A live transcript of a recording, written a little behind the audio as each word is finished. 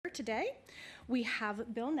today. We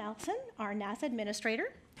have Bill Nelson, our NASA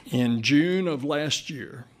administrator. In June of last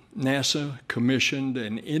year, NASA commissioned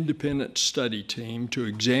an independent study team to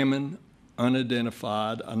examine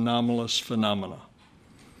unidentified anomalous phenomena.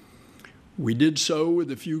 We did so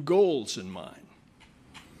with a few goals in mind.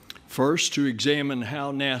 First, to examine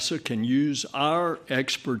how NASA can use our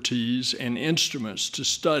expertise and instruments to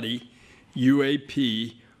study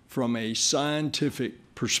UAP from a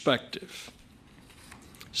scientific perspective.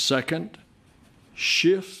 Second,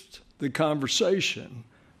 shift the conversation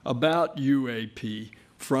about UAP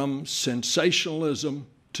from sensationalism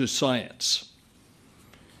to science,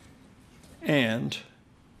 and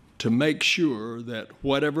to make sure that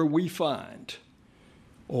whatever we find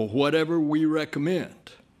or whatever we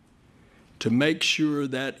recommend, to make sure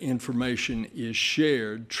that information is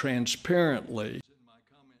shared transparently. In my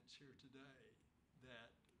comments here today, that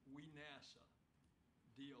we NASA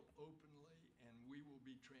deal openly and we will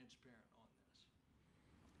be transparent on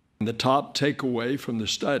this. The top takeaway from the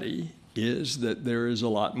study is that there is a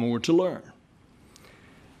lot more to learn.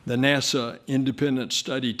 The NASA independent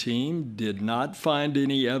study team did not find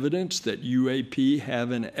any evidence that UAP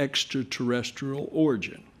have an extraterrestrial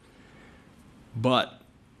origin, but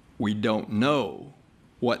we don't know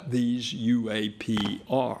what these UAP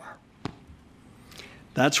are.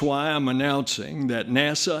 That's why I'm announcing that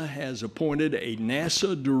NASA has appointed a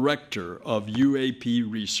NASA Director of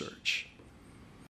UAP Research.